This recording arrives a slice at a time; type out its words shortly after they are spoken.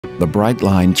the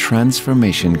Brightline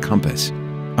Transformation Compass,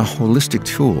 a holistic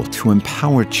tool to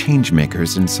empower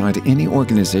changemakers inside any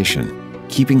organization,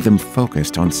 keeping them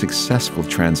focused on successful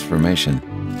transformation.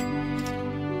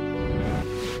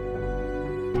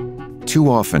 Too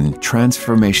often,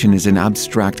 transformation is an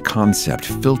abstract concept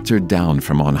filtered down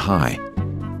from on high.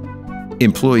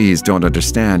 Employees don't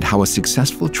understand how a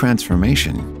successful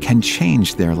transformation can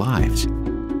change their lives.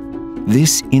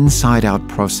 This inside-out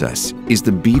process is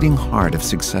the beating heart of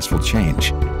successful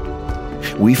change.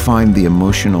 We find the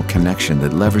emotional connection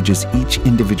that leverages each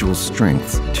individual's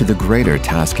strengths to the greater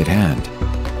task at hand.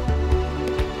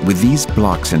 With these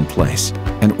blocks in place,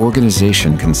 an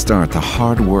organization can start the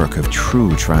hard work of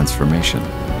true transformation.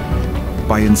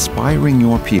 By inspiring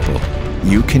your people,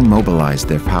 you can mobilize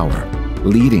their power,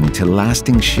 leading to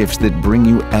lasting shifts that bring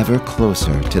you ever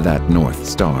closer to that North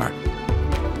Star.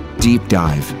 Deep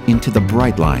dive into the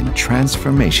Brightline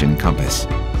Transformation Compass.